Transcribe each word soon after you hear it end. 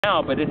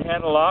now, but it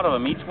had a lot of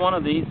them. Each one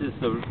of these is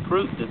the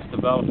fruit that's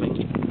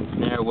developing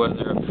there where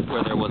there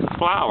was a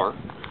flower.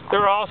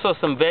 There are also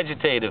some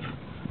vegetative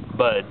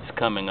buds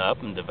coming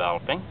up and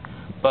developing,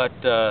 but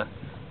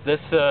this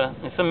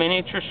it's a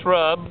miniature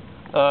shrub.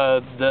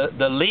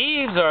 The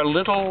leaves are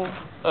little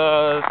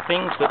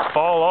things that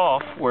fall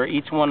off where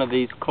each one of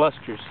these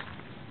clusters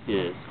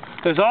is.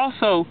 There's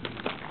also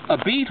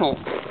a beetle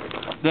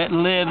that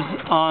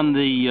lives on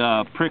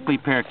the prickly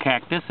pear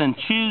cactus and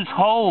chews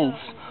holes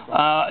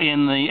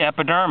in the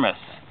epidermis,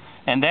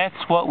 and that's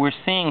what we're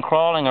seeing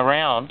crawling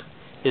around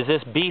is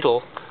this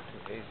beetle.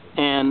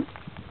 And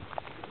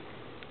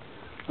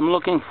I'm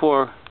looking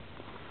for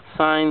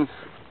signs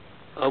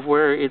of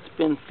where it's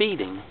been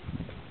feeding,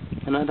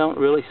 and I don't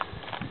really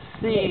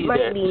see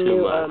that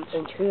too much.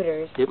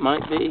 Intruders. It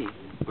might be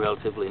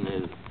relatively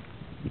new.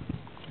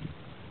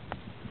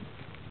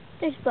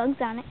 There's bugs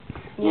on it.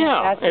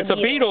 Yeah, it's a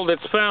beetle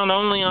that's found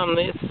only on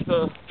this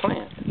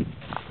plant.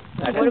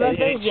 What about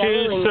those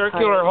chews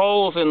circular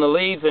holes in the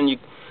leaves, and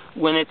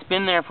when it's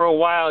been there for a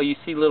while, you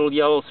see little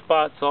yellow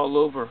spots all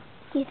over.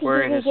 Do you think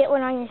you can get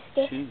one on your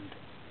stick? Chewed.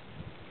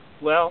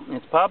 Well,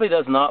 it probably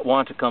does not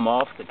want to come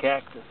off the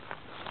cactus.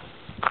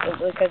 It's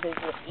because it's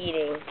just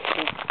eating.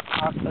 It's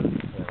awesome.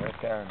 Yeah, right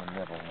there in the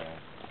middle now.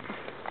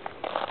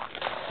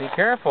 Be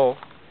careful.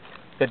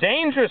 The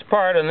dangerous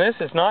part in this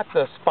is not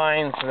the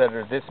spines that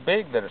are this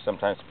big that are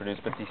sometimes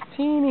produced, but these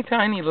teeny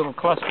tiny little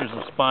clusters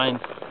of spines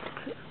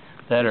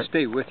that are...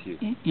 Stay with you.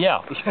 Yeah.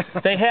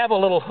 They have a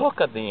little hook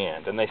at the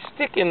end, and they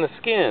stick in the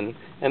skin,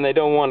 and they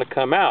don't want to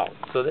come out.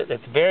 So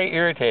it's very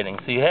irritating.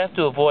 So you have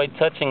to avoid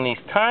touching these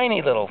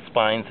tiny little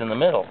spines in the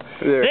middle.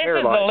 This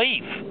is the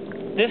leaf.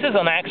 This is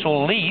an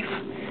actual leaf,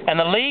 and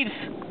the leaves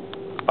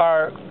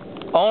are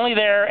only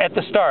there at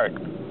the start.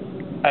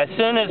 As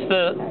soon as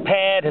the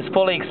pad has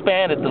fully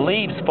expanded, the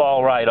leaves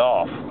fall right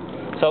off.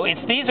 So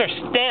these are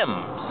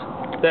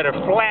stems that are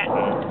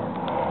flattened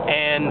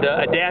and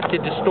adapted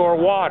to store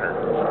water.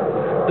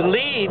 The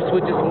leaves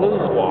would just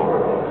lose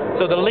water.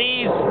 So the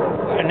leaves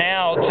are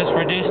now just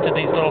reduced to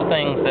these little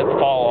things that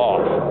fall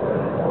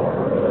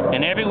off.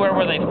 And everywhere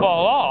where they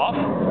fall off,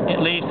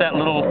 it leaves that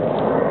little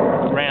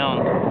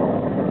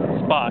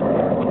round spot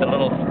with the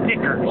little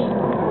stickers,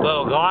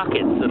 little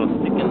glockets that'll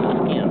stick in the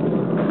skin.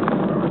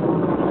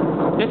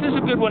 This is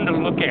a good one to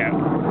look at,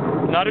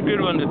 not a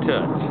good one to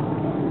touch.